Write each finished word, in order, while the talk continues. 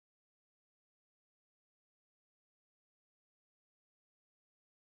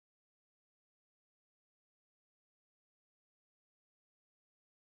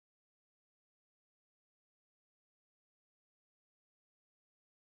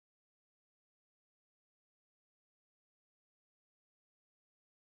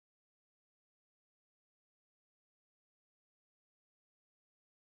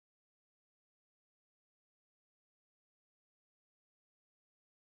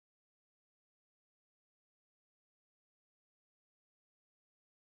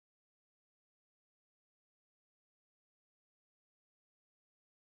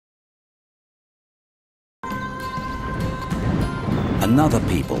another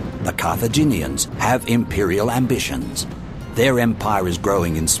people, the Carthaginians, have imperial ambitions. Their empire is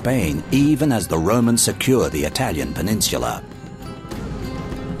growing in Spain, even as the Romans secure the Italian peninsula.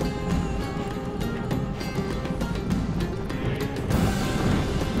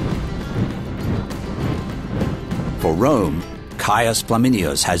 For Rome, Caius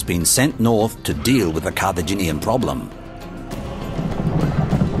Flaminius has been sent north to deal with the Carthaginian problem.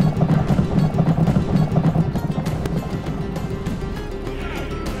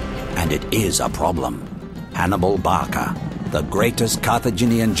 And it is a problem. Hannibal Barca, the greatest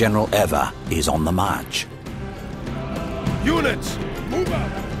Carthaginian general ever, is on the march. Units, move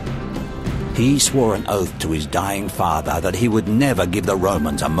out! He swore an oath to his dying father that he would never give the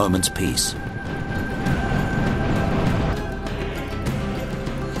Romans a moment's peace.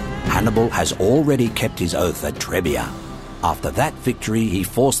 Hannibal has already kept his oath at Trebia. After that victory, he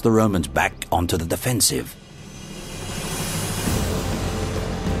forced the Romans back onto the defensive.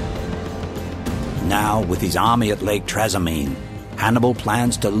 Now, with his army at Lake Trasimene, Hannibal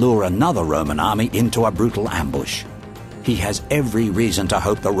plans to lure another Roman army into a brutal ambush. He has every reason to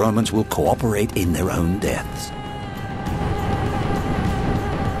hope the Romans will cooperate in their own deaths.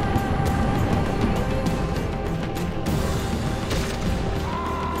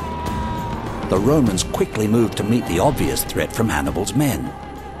 The Romans quickly moved to meet the obvious threat from Hannibal's men.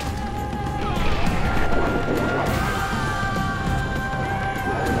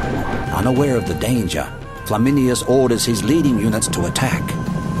 Unaware of the danger, Flaminius orders his leading units to attack.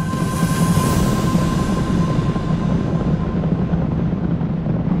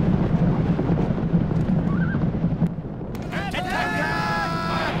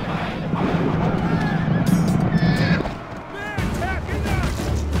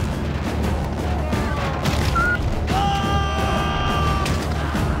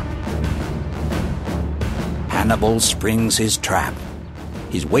 Hannibal springs his trap.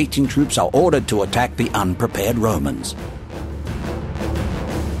 His waiting troops are ordered to attack the unprepared Romans.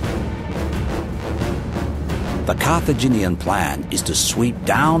 The Carthaginian plan is to sweep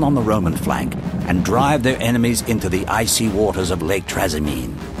down on the Roman flank and drive their enemies into the icy waters of Lake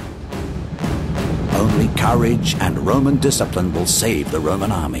Trasimene. Only courage and Roman discipline will save the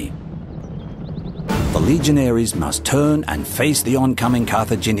Roman army. The legionaries must turn and face the oncoming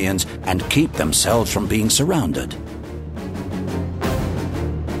Carthaginians and keep themselves from being surrounded.